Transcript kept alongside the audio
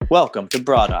Welcome to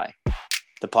Broad Eye,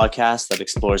 the podcast that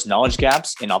explores knowledge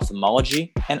gaps in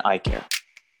ophthalmology and eye care.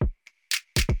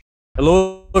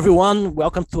 Hello, everyone.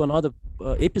 Welcome to another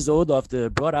episode of the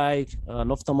Broad Eye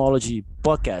Ophthalmology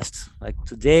podcast. Like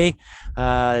today,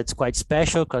 it's quite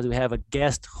special because we have a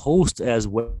guest host as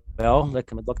well, like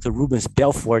Dr. Rubens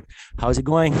Belfort. How's it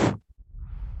going?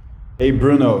 Hey,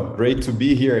 Bruno. Great to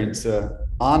be here. It's an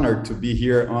honor to be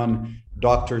here on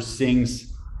Dr.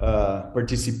 Singh's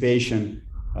participation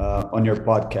on your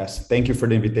podcast. Thank you for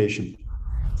the invitation.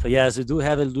 So yes, we do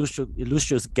have an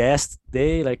illustrious guest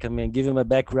today. Give him a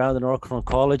background in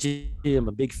oncology. I'm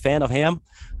a big fan of him.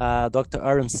 Dr.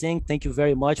 Arun Singh, thank you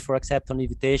very much for accepting the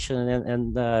invitation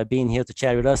and being here to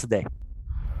chat with us today.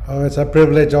 Oh, it's a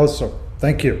privilege also.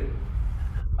 Thank you.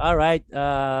 All right.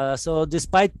 So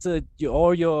despite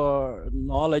all your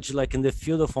knowledge, like in the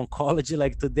field of oncology,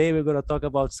 like today we're going to talk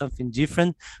about something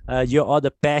different. Your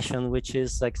other passion, which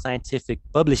is like scientific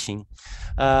publishing.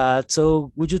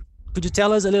 So could you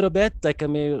tell us a little bit,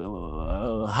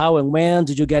 how and when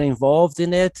did you get involved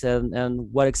in it,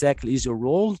 and what exactly is your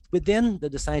role within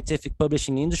the scientific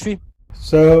publishing industry?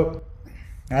 So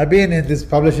I've been in this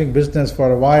publishing business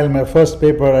for a while. My first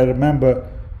paper, I remember,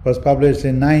 was published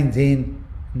in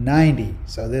 1990.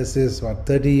 So this is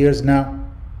 30 years now.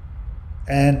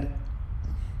 And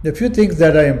the few things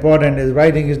that are important is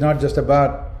writing is not just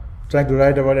about trying to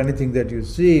write about anything that you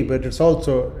see, but it's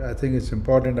also, I think it's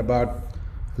important about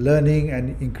learning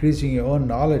and increasing your own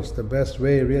knowledge. The best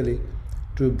way really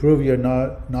to improve your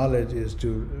knowledge is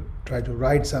to try to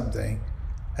write something,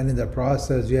 and in the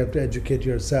process you have to educate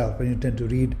yourself, and you tend to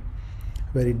read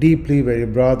very deeply, very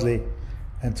broadly.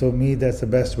 And so that's the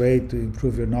best way to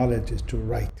improve your knowledge, is to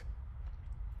write.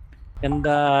 And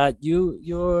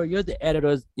you're the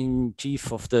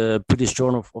editor-in-chief of the British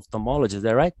Journal of Ophthalmology, is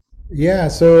that right? Yeah,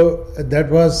 so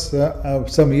that was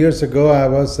some years ago. I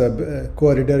was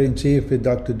co-editor-in-chief with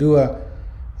Dr. Dua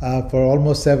for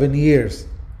almost 7 years.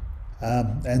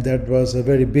 And that was a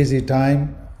very busy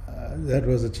time. That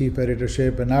was the chief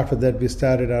editorship. And after that, we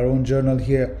started our own journal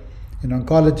here in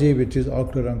oncology, which is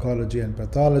Ocular Oncology and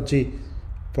Pathology,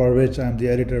 for which I'm the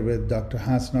editor with Dr.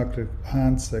 Hans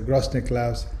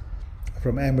Grossniklaus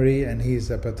from Emory, and he's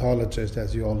a pathologist,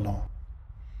 as you all know.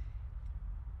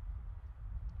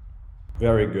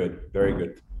 Very good, very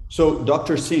good. So,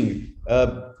 Dr. Singh,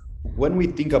 when we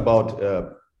think about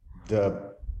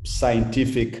the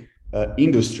scientific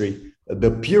industry,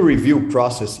 the peer review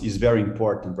process is very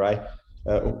important, right?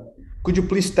 Could you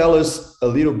please tell us a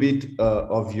little bit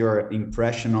of your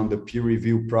impression on the peer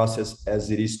review process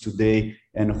as it is today,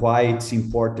 and why it's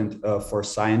important for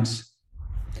science?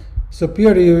 So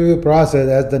peer review process,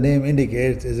 as the name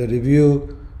indicates, is a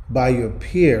review by your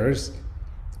peers.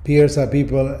 Peers are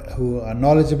people who are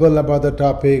knowledgeable about the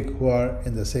topic, who are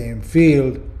in the same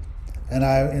field, and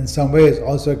are in some ways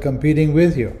also competing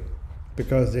with you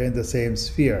because they're in the same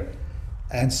sphere.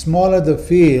 And smaller the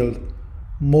field,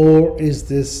 more is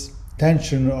this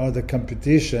tension or the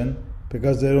competition,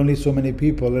 because there are only so many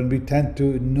people and we tend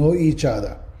to know each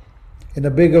other. In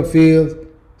a bigger field,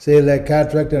 say like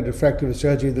cataract and refractive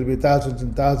surgery, there'll be thousands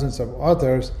and thousands of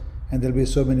authors and there'll be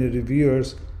so many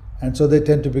reviewers, and so they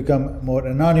tend to become more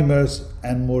anonymous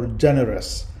and more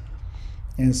generous.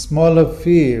 In smaller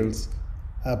fields,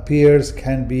 peers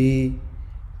can be,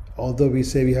 although we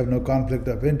say we have no conflict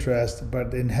of interest,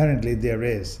 but inherently there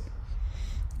is.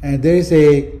 And there is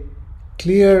a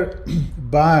clear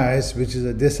bias, which is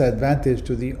a disadvantage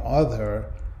to the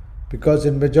author, because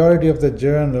in majority of the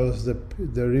journals,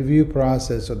 the review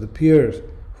process, or the peers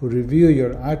who review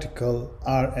your article,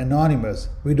 are anonymous.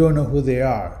 We don't know who they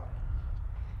are.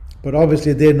 But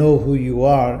obviously they know who you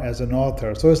are as an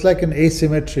author. So it's like an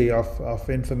asymmetry of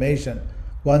information.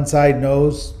 One side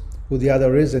knows who the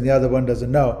other is and the other one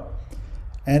doesn't know.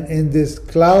 And in this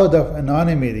cloud of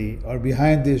anonymity, or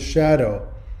behind this shadow,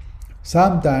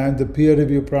 sometimes the peer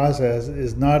review process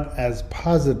is not as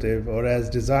positive or as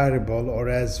desirable or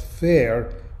as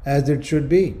fair as it should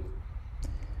be.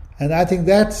 And I think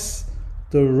that's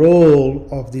the role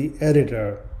of the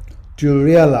editor, to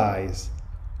realize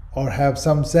or have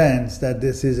some sense that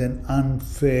this is an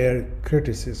unfair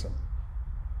criticism.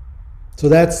 So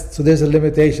there's a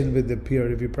limitation with the peer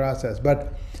review process.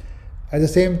 But at the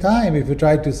same time, if you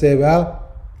try to say, well,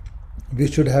 we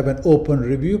should have an open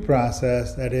review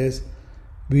process, that is,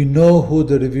 we know who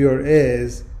the reviewer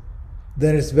is,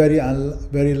 then it's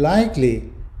very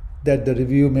likely that the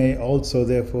review may also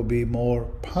therefore be more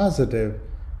positive,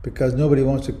 because nobody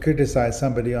wants to criticize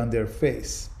somebody on their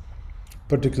face.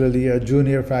 Particularly a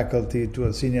junior faculty to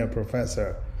a senior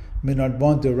professor may not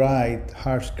want to write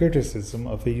harsh criticism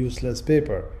of a useless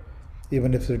paper.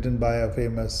 even if written by a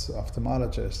famous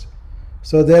ophthalmologist.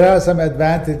 So there are some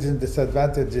advantages and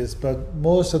disadvantages, but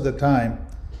most of the time,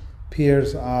 peer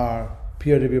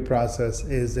review process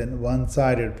is a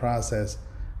one-sided process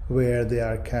where they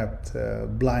are kept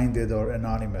blinded or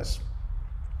anonymous.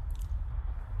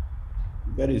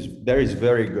 That is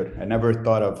very good. I never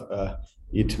thought of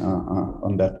it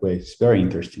on that way. It's very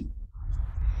interesting.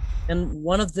 And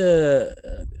one of the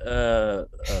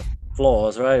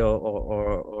flaws, right,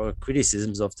 or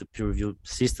criticisms of the peer review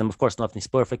system, of course, nothing is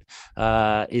perfect,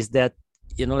 is that,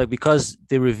 like, because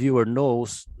the reviewer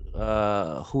knows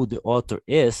who the author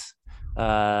is,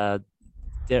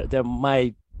 there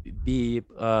might be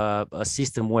a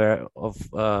system where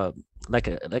like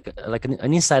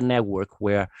an inside network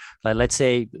where, like, let's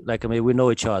say, like, I mean, we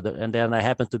know each other, and then I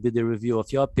happen to be the review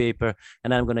of your paper,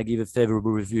 and I'm going to give a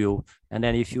favorable review. And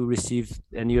then if you receive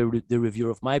and you're the reviewer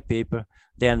of my paper,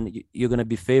 then you're going to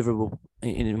be favorable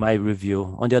in my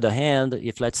review. On the other hand,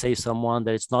 if, let's say, someone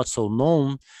that is not so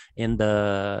known in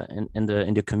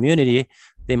the community,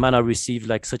 they might not receive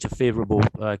like such a favorable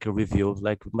review.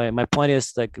 Like my point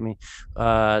is, like, I mean,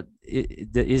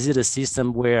 is it a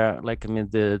system where, like, I mean,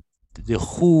 the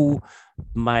who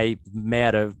might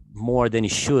matter more than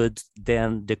it should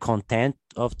than the content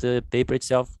of the paper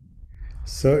itself?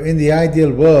 So in the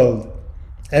ideal world,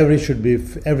 everything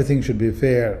should be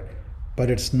fair, but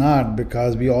it's not,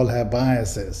 because we all have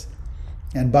biases.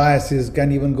 And biases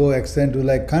can even extend to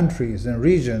like countries and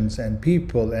regions and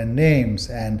people and names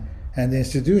and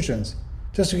institutions.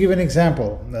 Just to give an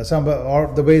example,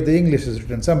 or the way the English is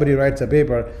written, somebody writes a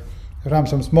paper from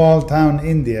some small town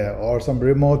India or some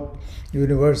remote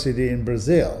university in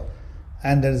Brazil,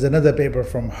 and there's another paper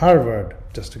from Harvard,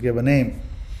 just to give a name,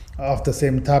 of the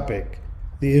same topic.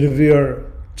 The reviewer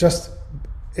just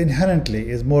inherently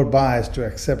is more biased to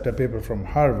accept a paper from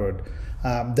Harvard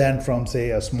than from,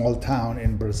 say, a small town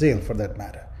in Brazil, for that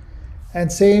matter.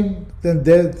 And same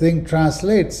the thing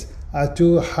translates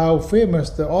to how famous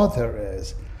the author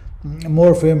is.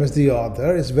 More famous the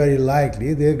author is very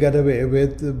likely they'll get away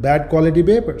with bad quality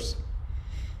papers.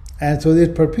 And so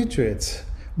it perpetuates.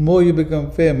 More you become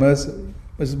famous,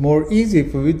 it's more easy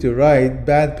for you to write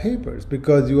bad papers,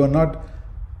 because you are not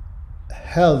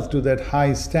held to that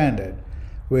high standard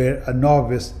where a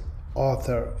novice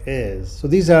author is. So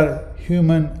these are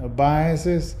human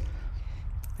biases,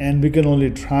 and we can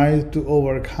only try to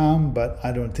overcome, but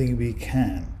I don't think we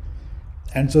can.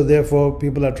 And so therefore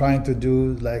people are trying to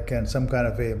do like some kind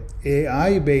of a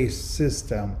AI-based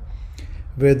system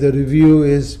where the review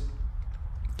is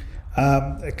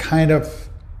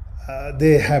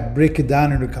they have break it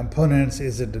down into components.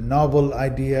 Is it a novel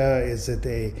idea? Is it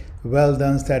a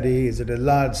well-done study? Is it a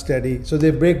large study? So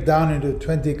they break down into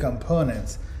 20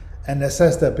 components and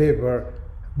assess the paper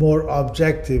more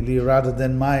objectively rather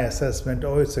than my assessment,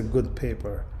 oh, it's a good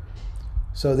paper.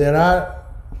 So there are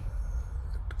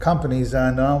companies,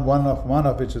 and one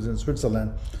of which is in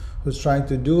Switzerland, who's trying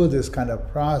to do this kind of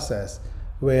process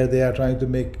where they are trying to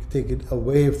take it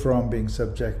away from being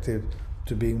subjective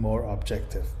to being more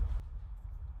objective.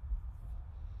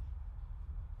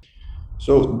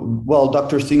 So, well,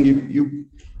 Dr. Singh, you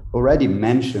already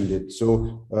mentioned it.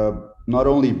 So not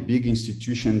only big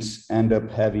institutions end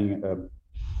up having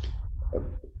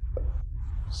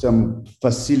some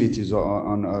facilities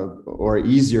or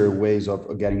easier ways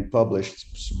of getting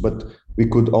published, but we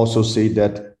could also say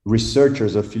that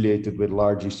researchers affiliated with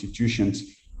large institutions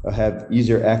have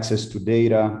easier access to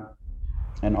data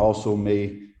and also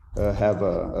may have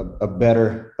a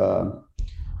better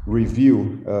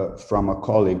review from a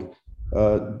colleague.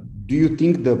 Do you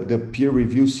think the peer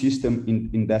review system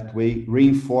in that way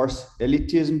reinforce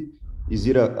elitism? Is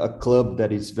it a club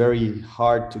that is very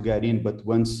hard to get in, but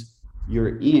once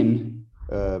you're in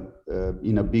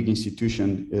a big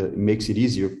institution, it makes it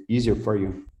easier for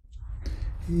you?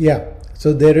 Yeah,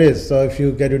 so there is. So if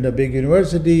you get into a big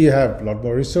university, you have a lot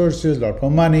more resources, a lot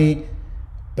more money,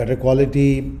 better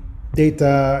quality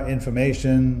data,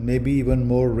 information, maybe even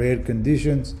more rare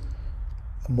conditions,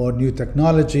 more new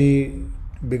technology,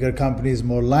 bigger companies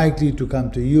more likely to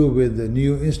come to you with the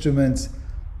new instruments.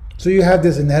 So you have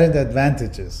these inherent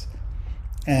advantages.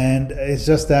 And it's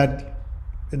just that,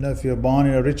 if you're born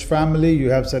in a rich family, you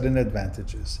have certain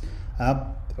advantages.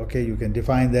 Okay, you can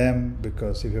define them,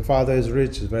 because if your father is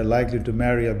rich, he's very likely to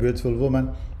marry a beautiful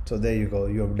woman. So there you go,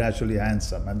 you're naturally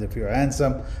handsome. And if you're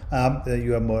handsome,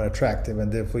 you are more attractive,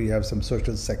 and therefore you have some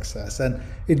social success. And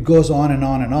it goes on and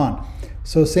on and on.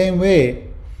 So same way,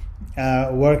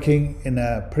 working in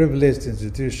a privileged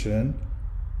institution,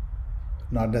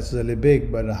 not necessarily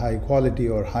big, but a high quality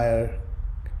or higher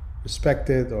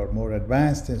respected or more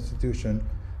advanced institution,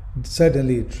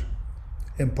 certainly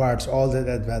imparts all the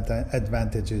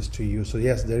advantages to you. So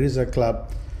yes, there is a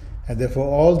club, and therefore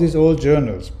all these old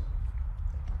journals,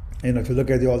 if you look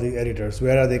at all the editors,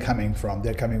 where are they coming from?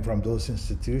 They're coming from those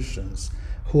institutions.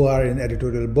 Who are in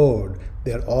editorial board?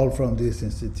 They're all from these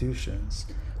institutions,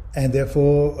 and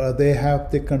therefore they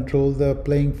control the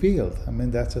playing field. I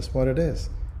mean, that's just what it is.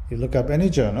 You look up any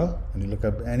journal and you look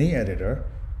up any editor,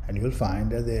 and you'll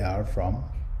find that they are from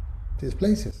these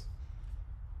places.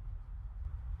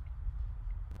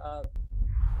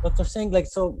 Dr. Singh,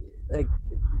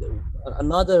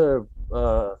 another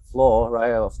flaw,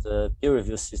 right, of the peer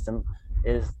review system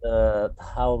is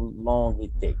how long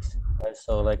it takes. Right?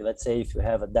 So, let's say if you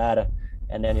have a data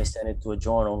and then you send it to a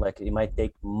journal, it might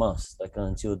take months,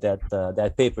 until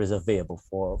that paper is available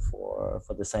for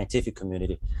the scientific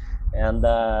community, and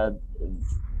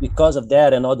because of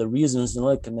that and other reasons,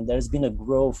 there's been a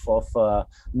growth of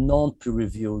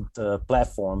non-peer-reviewed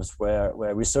platforms where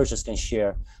researchers can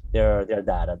share their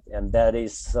data, and that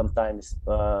is sometimes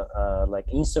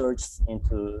inserts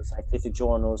into scientific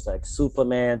journals, like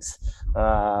supplements,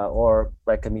 or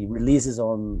releases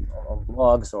on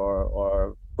blogs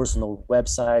or personal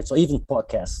websites, or even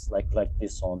podcasts like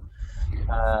this one.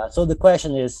 So the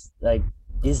question is,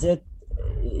 is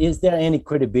there any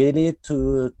credibility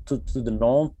to the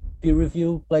non-peer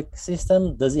review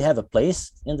system? Does it have a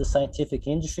place in the scientific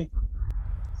industry?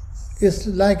 It's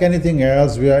like anything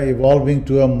else. We are evolving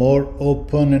to a more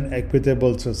open and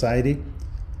equitable society,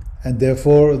 and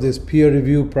therefore this peer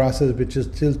review process, which is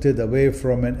tilted away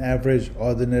from an average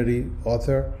ordinary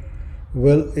author,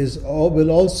 will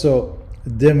also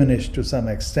diminish to some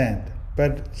extent.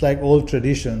 But it's like old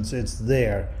traditions, it's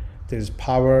there. There's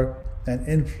power and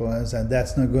influence, and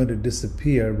that's not going to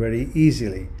disappear very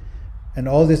easily. And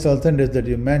all these alternatives that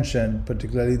you mentioned,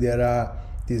 particularly there are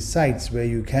these sites where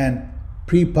you can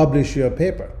pre-publish your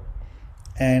paper,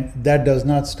 and that does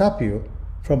not stop you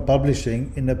from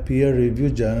publishing in a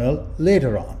peer-reviewed journal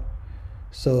later on.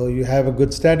 So you have a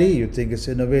good study, you think it's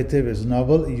innovative, it's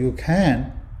novel, you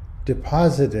can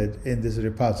deposit it in this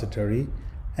repository,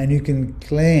 and you can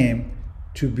claim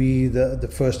to be the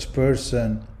first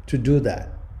person to do that.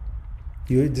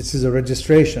 This is a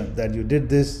registration that you did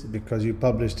this because you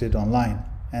published it online,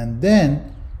 and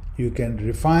then you can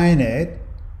refine it,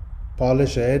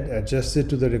 polish it, adjust it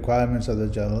to the requirements of the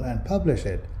journal, and publish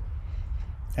it.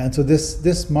 And so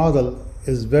this model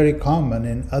is very common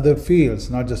in other fields,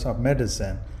 not just of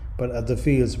medicine, but other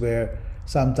fields where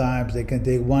sometimes they can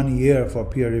take 1 year for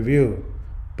peer review.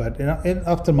 But in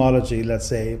ophthalmology, let's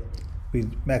say, we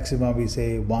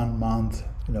say 1 month,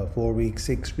 4 weeks,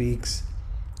 6 weeks,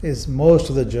 is most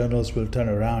of the journals will turn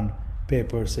around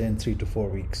papers in 3 to 4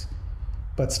 weeks.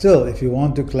 But still, if you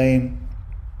want to claim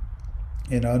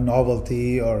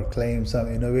novelty or claim some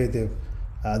innovative,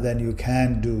 then you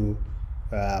can do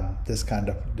this kind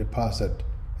of deposit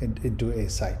into a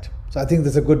site. So I think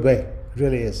that's a good way. It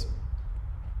really is.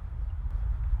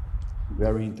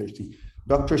 Very interesting.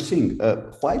 Dr. Singh,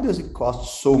 why does it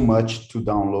cost so much to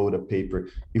download a paper?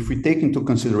 If we take into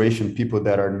consideration people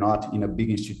that are not in a big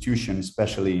institution,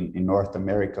 especially in North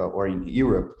America or in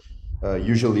Europe,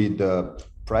 usually the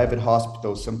private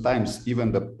hospitals, sometimes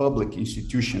even the public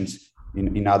institutions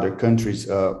in other countries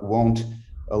won't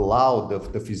allow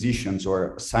the physicians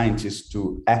or scientists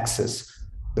to access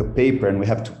the paper, and we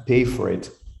have to pay for it.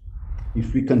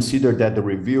 If we consider that the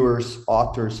reviewers,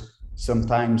 authors,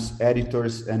 sometimes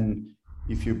editors, and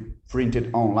if you print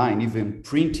it online, even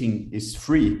printing is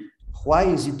free, why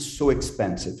is it so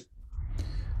expensive?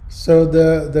 So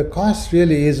the cost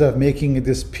really is of making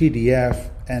this PDF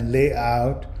and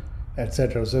layout,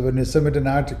 etc. So when you submit an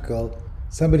article,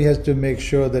 somebody has to make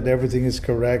sure that everything is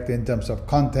correct in terms of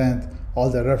content, all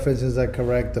the references are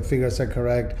correct, the figures are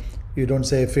correct. You don't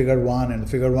say figure 1 and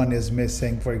figure 1 is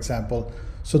missing, for example.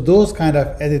 So those kind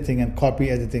of editing and copy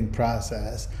editing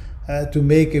process to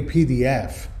make a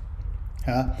PDF,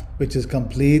 which is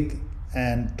complete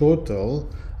and total,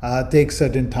 takes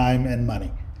certain time and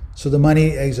money. So the money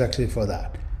is actually for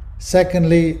that.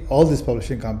 Secondly, all these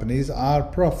publishing companies are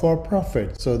for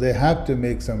profit, so they have to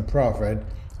make some profit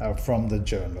from the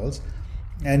journals.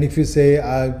 And if you say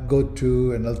I go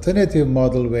to an alternative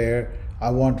model where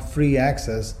I want free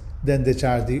access, then they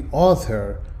charge the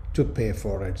author to pay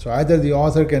for it. So either the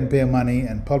author can pay money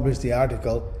and publish the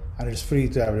article and it's free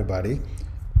to everybody,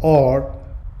 or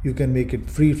you can make it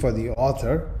free for the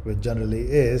author, which generally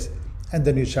is, and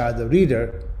then you charge the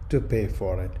reader to pay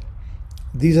for it.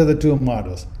 These are the two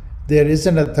models. There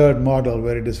isn't a third model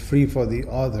where it is free for the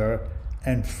author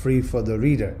and free for the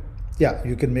reader. Yeah,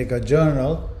 you can make a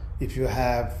journal if you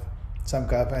have some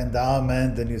kind of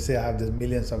endowment, then you say I have this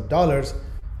millions of dollars,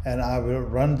 and I will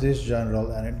run this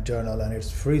journal and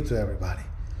it's free to everybody.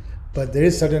 But there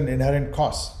is certain inherent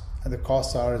costs, and the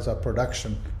costs are is of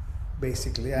production,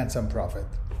 basically, and some profit.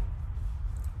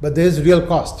 But there is real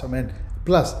cost. I mean,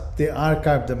 plus they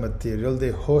archive the material,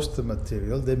 they host the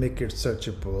material, they make it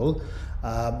searchable.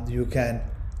 You can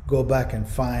go back and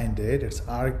find it. It's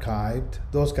archived.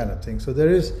 Those kind of things. So there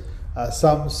is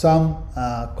some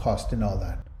cost in all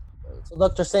that. So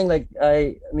Dr. Singh, like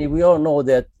I mean, we all know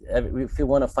that if you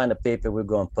want to find a paper, we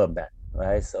go on PubMed,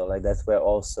 right? So like that's where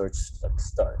all search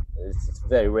start. It's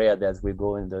very rare that we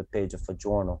go in the page of a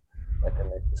journal, like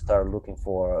and start looking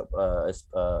for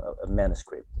a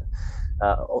manuscript,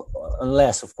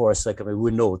 unless of course, like I mean,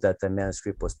 we know that the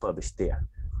manuscript was published there.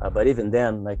 But even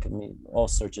then, like I mean, all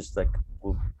searches like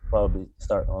will probably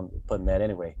start on PubMed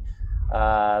anyway.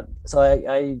 So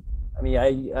I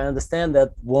understand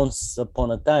that once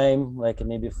upon a time, like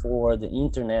maybe before the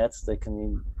internet, like I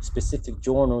mean, specific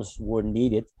journals were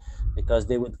needed because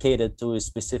they would cater to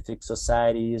specific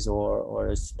societies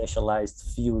or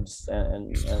specialized fields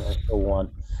and so on.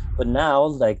 But now,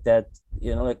 like that,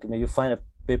 you know, like I mean, you find a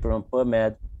paper on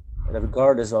PubMed,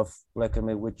 regardless of like I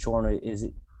mean, which journal is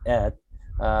it at.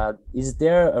 Is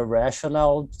there a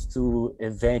rationale to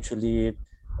eventually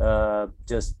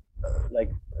just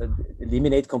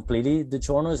eliminate completely the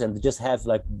journals and just have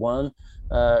like one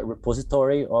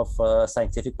repository of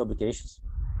scientific publications?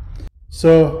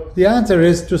 So the answer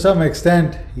is, to some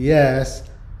extent, yes.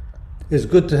 It's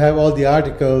good to have all the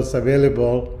articles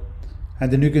available,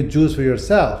 and then you can choose for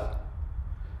yourself.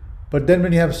 But then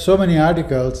when you have so many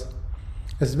articles,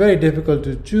 it's very difficult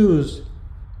to choose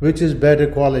which is better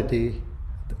quality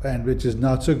and which is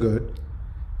not so good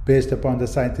based upon the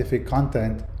scientific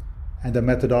content and the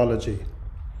methodology.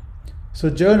 So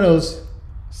journals,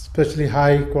 especially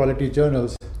high quality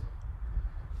journals,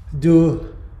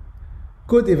 do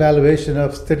good evaluation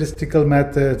of statistical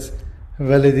methods,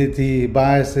 validity,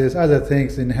 biases, other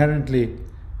things inherently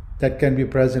that can be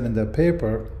present in the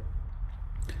paper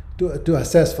to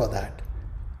assess for that.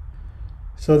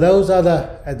 So those are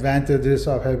the advantages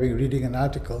of reading an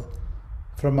article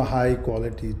from a high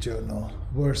quality journal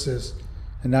versus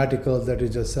an article that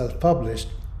is just self-published,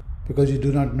 because you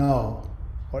do not know,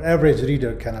 or average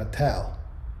reader cannot tell,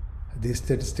 these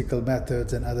statistical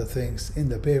methods and other things in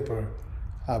the paper,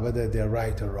 whether they're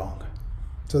right or wrong.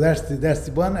 So that's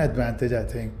the one advantage, I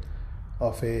think,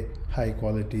 of a high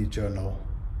quality journal.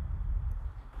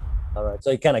 All right,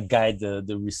 so you kind of guide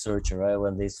the researcher, right,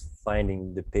 when they're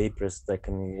finding the papers. Like,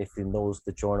 I mean, if he knows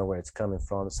the journal where it's coming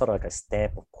from, it's sort of like a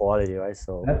stamp of quality, right?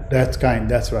 So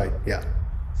that's right, yeah.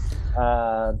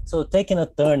 So taking a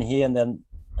turn here, and then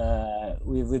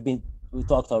we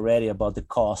talked already about the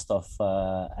cost of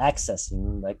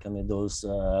accessing, like I mean, those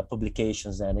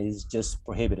publications, and it's just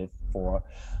prohibitive for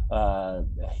a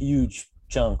huge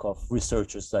chunk of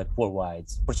researchers like worldwide,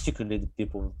 particularly the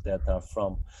people that are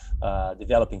from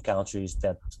developing countries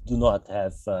that do not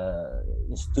have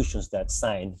institutions that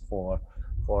sign for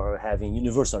having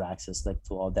universal access like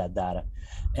to all that data.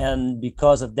 And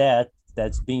because of that,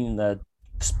 that's been the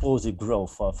explosive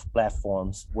growth of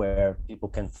platforms where people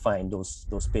can find those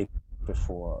papers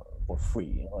for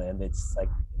free, you know, and it's like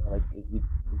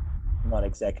not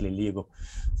exactly legal.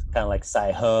 It's kind of like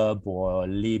Sci-Hub or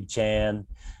LibGen.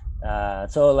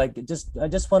 So like I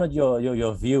just wanted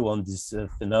your view on this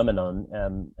phenomenon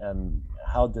and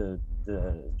how the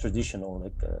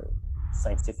traditional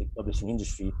scientific publishing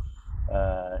industry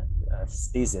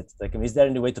sees it. Like, I mean, is there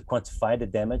any way to quantify the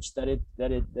damage that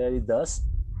it does?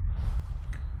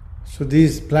 So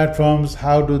these platforms,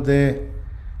 how do they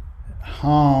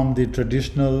harm the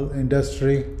traditional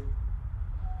industry?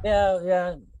 Yeah.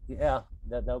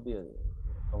 That would be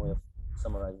a way of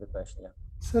summarizing the question. Yeah.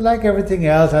 So like everything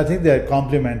else, I think they're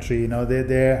complementary. You know,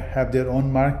 they have their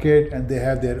own market and they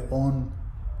have their own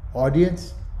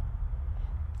audience.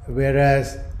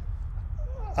 Whereas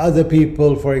other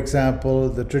people, for example,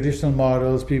 the traditional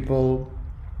models, people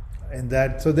in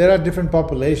that, so there are different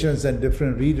populations and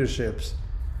different readerships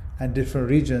and different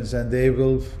regions, and they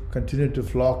will continue to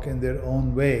flock in their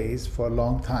own ways for a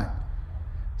long time.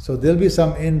 So there'll be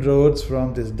some inroads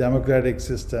from this democratic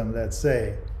system, let's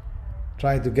say,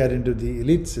 trying to get into the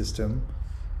elite system,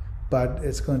 but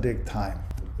it's going to take time.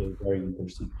 Okay, very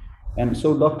interesting. And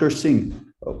so, Dr.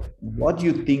 Singh, what do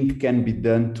you think can be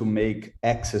done to make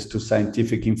access to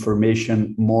scientific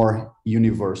information more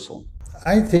universal?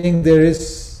 I think there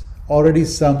is already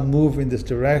some move in this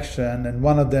direction, and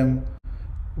one of them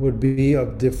would be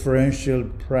of differential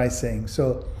pricing.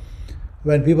 So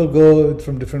when people go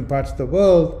from different parts of the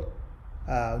world,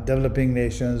 developing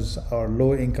nations or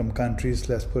low-income countries,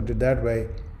 let's put it that way,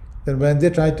 then when they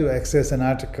try to access an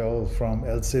article from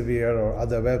Elsevier or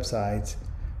other websites,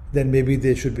 then maybe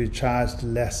they should be charged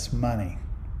less money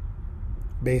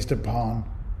based upon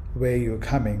where you're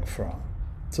coming from.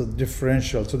 So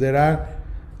differential. So there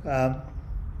are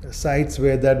sites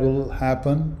where that will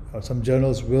happen, or some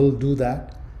journals will do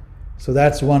that. So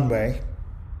that's one way.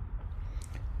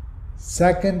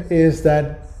 Second is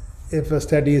that if a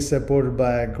study is supported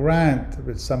by a grant,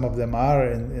 which some of them are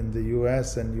in the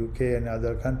US and UK and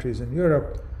other countries in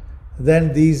Europe,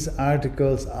 then these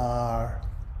articles are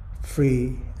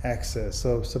free access.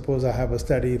 So suppose I have a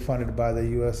study funded by the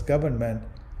US government,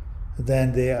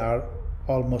 then they are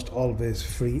almost always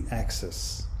free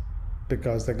access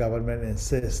because the government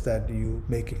insists that you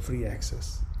make it free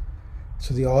access.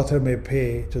 So the author may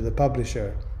pay to the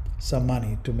publisher some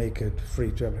money to make it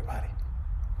free to everybody.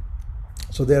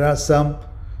 So there are some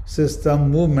system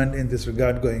movement in this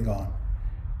regard going on.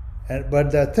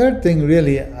 But the third thing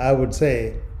really I would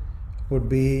say would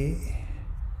be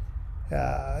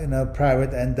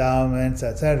private endowments,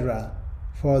 etc.,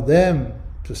 for them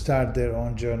to start their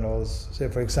own journals. Say,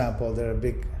 for example, there are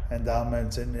big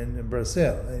endowments in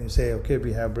Brazil, and you say, okay,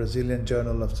 we have Brazilian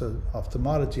Journal of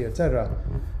Ophthalmology, etc.,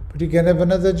 but you can have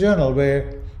another journal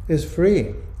where it's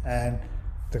free and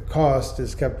the cost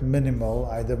is kept minimal,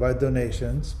 either by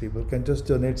donations. People can just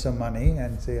donate some money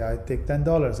and say, I take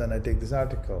 $10 and I take this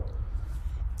article,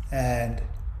 and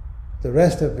the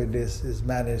rest of it is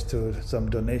managed through some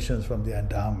donations from the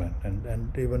endowment,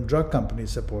 and even drug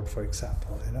companies support, for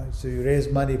example. So you raise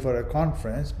money for a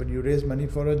conference, but you raise money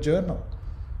for a journal,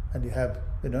 and you have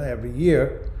every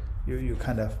year you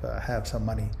kind of have some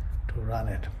money to run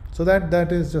it. So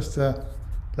that is just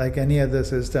like any other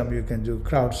system. You can do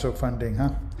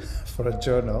crowdsourcing for a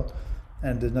journal,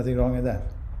 and there's nothing wrong with that.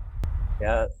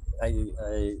 Yeah,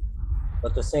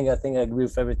 Dr. Singh, I think I agree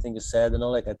with everything you said.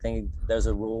 I think there's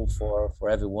a role for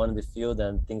everyone in the field,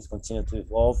 and things continue to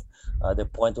evolve. The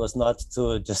point was not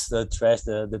to just trash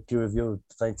the peer-reviewed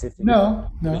scientific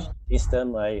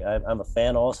system. I'm a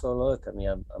fan also. I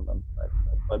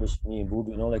published me in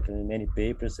Booby, in many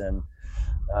papers, and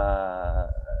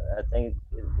I think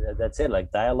that's it.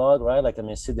 Like dialogue, right?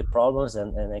 See the problems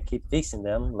and I keep fixing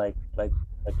them, like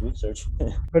research.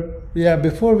 But yeah,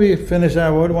 before we finish, I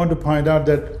would want to point out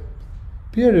that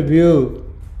peer review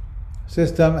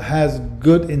system has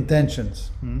good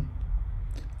intentions,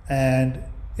 and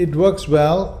it works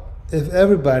well if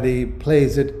everybody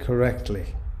plays it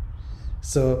correctly.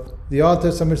 So the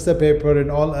author submits the paper in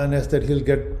all earnest that he'll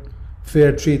get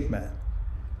fair treatment,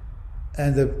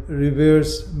 and the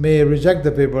reviewers may reject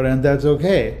the paper, and that's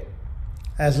okay,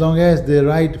 as long as they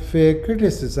write fair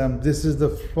criticism. This is the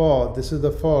flaw, this is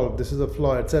the fault, this is the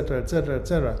flaw, etc., etc.,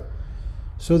 etc.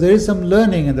 So there is some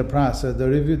learning in the process.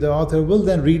 The author will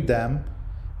then read them,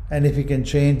 and if he can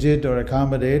change it or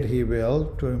accommodate, he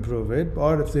will, to improve it.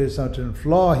 Or if there is certain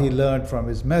flaw he learned from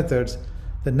his methods,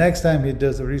 the next time he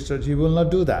does the research, he will not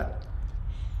do that.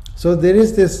 So there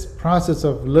is this process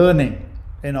of learning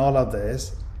in all of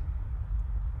this,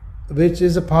 which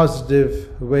is a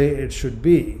positive way it should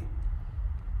be.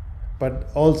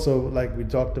 But also, like we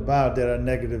talked about, there are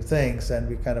negative things, and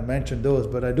we kind of mentioned those.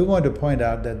 But I do want to point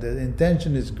out that the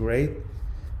intention is great,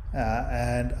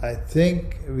 and I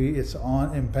think it's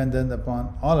impendent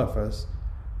upon all of us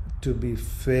to be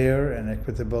fair and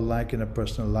equitable, like in our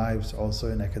personal lives,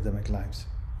 also in academic lives.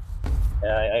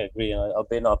 Yeah, I agree.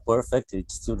 Albeit not perfect,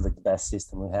 it's still the best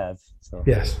system we have. So.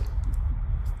 Yes.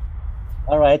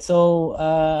 All right, so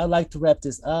I'd like to wrap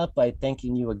this up by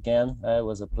thanking you again. It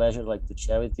was a pleasure to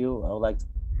chat with you. I would like to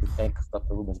thank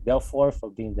Dr. Rubens Belfort for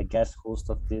being the guest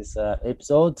host of this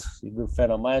episode. You're a good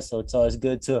friend of mine, so it's always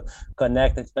good to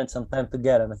connect and spend some time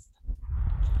together.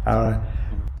 All right.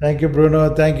 Thank you,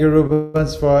 Bruno. Thank you,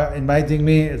 Rubens, for inviting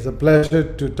me. It's a pleasure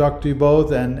to talk to you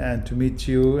both and to meet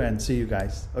you and see you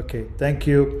guys. Okay, thank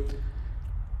you.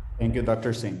 Thank you,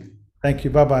 Dr. Singh. Thank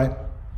you. Bye-bye.